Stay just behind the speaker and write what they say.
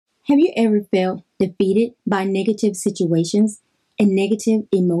Have you ever felt defeated by negative situations and negative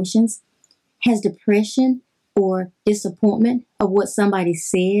emotions? Has depression or disappointment of what somebody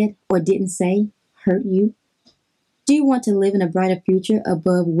said or didn't say hurt you? Do you want to live in a brighter future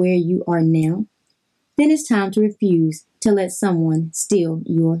above where you are now? Then it's time to refuse to let someone steal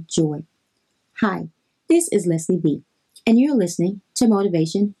your joy. Hi, this is Leslie V, and you're listening to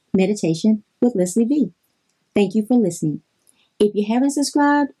Motivation Meditation with Leslie V. Thank you for listening. If you haven't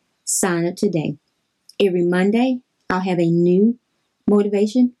subscribed, sign up today. Every Monday, I'll have a new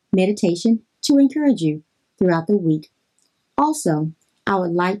motivation meditation to encourage you throughout the week. Also, I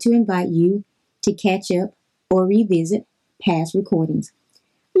would like to invite you to catch up or revisit past recordings.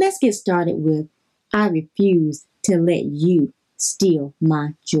 Let's get started with I refuse to let you steal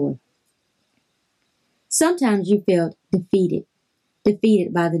my joy. Sometimes you felt defeated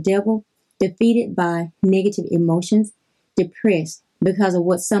by the devil, defeated by negative emotions, depressed because of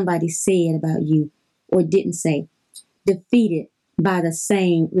what somebody said about you or didn't say, defeated by the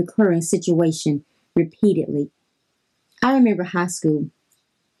same recurring situation repeatedly. I remember high school.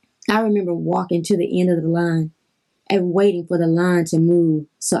 I remember walking to the end of the line and waiting for the line to move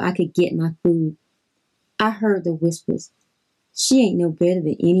so I could get my food. I heard the whispers. She ain't no better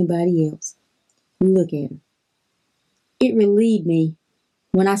than anybody else. Look at her. It relieved me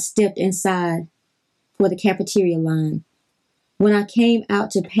when I stepped inside for the cafeteria line. When I came out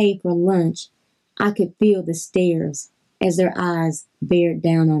to pay for lunch, I could feel the stares as their eyes bared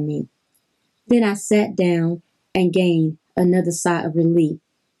down on me. Then I sat down and gained another sigh of relief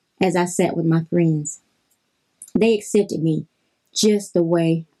as I sat with my friends. They accepted me just the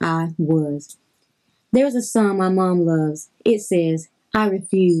way I was. There's a song my mom loves. It says, I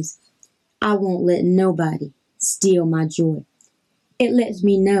refuse. I won't let nobody steal my joy. It lets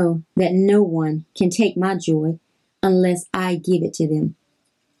me know that no one can take my joy unless I give it to them.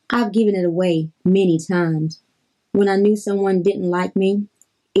 I've given it away many times. When I knew someone didn't like me,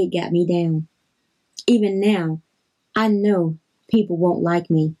 it got me down. Even now, I know people won't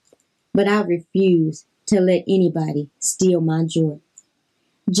like me, but I refuse to let anybody steal my joy.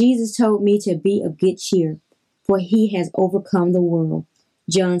 Jesus told me to be of good cheer, for he has overcome the world.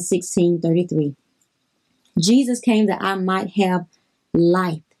 John 16:33. Jesus came that I might have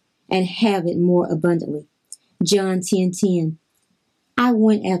life and have it more abundantly. John 10:10. I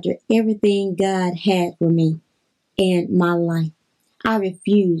went after everything God had for me and my life. I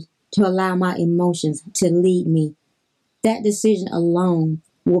refused to allow my emotions to lead me. That decision alone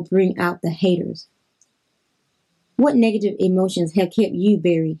will bring out the haters. What negative emotions have kept you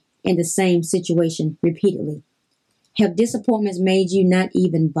buried in the same situation repeatedly? Have disappointments made you not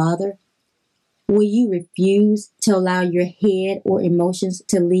even bother? Will you refuse to allow your head or emotions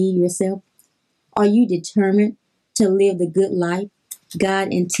to lead yourself? Are you determined to live the good life God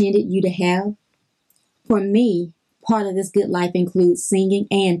intended you to have? For me, part of this good life includes singing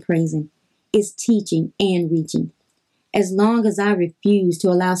and praising. It's teaching and reaching. As long as I refuse to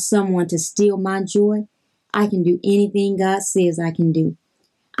allow someone to steal my joy, I can do anything God says I can do.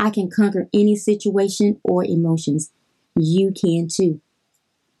 I can conquer any situation or emotions. You can too.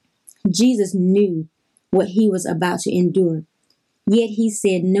 Jesus knew what he was about to endure, yet he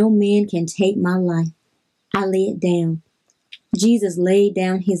said, no man can take my life. I lay it down. Jesus laid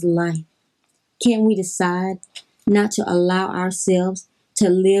down his life. Can't we decide not to allow ourselves to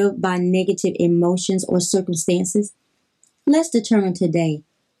live by negative emotions or circumstances? Let's determine today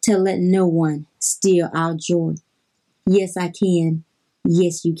to let no one steal our joy. Yes, I can.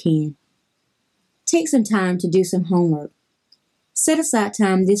 Yes, you can. Take some time to do some homework. Set aside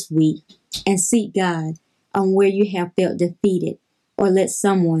time this week and seek God on where you have felt defeated or let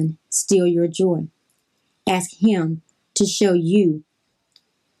someone steal your joy. Ask him to show you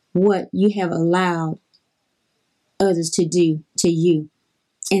what you have allowed others to do to you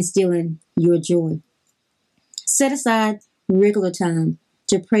and stealing your joy. Set aside regular time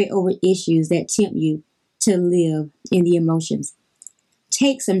to pray over issues that tempt you to live in the emotions.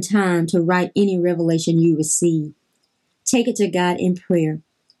 Take some time to write any revelation you receive. Take it to God in prayer.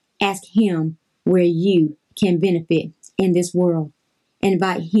 Ask him where you can benefit in this world.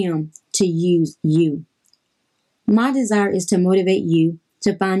 Invite him to use you. My desire is to motivate you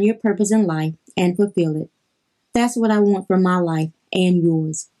to find your purpose in life and fulfill it. That's what I want for my life and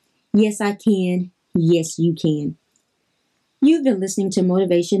yours. Yes, I can. Yes, you can. You've been listening to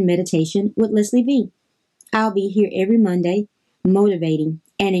Motivation Meditation with Leslie V. I'll be here every Monday, motivating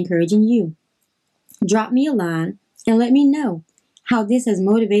and encouraging you. Drop me a line and let me know how this has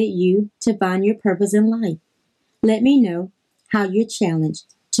motivated you to find your purpose in life. Let me know how you're challenged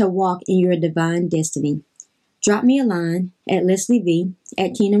to walk in your divine destiny. drop me a line at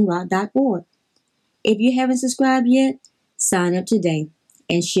lesliev@kingdomrock.org. If you haven't subscribed yet, sign up today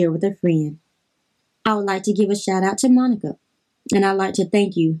and share with a friend. I would like to give a shout out to Monica, and I'd like to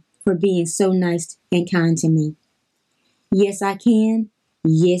thank you for being so nice and kind to me. Yes, I can.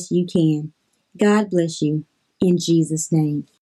 Yes, you can. God bless you. In Jesus' name.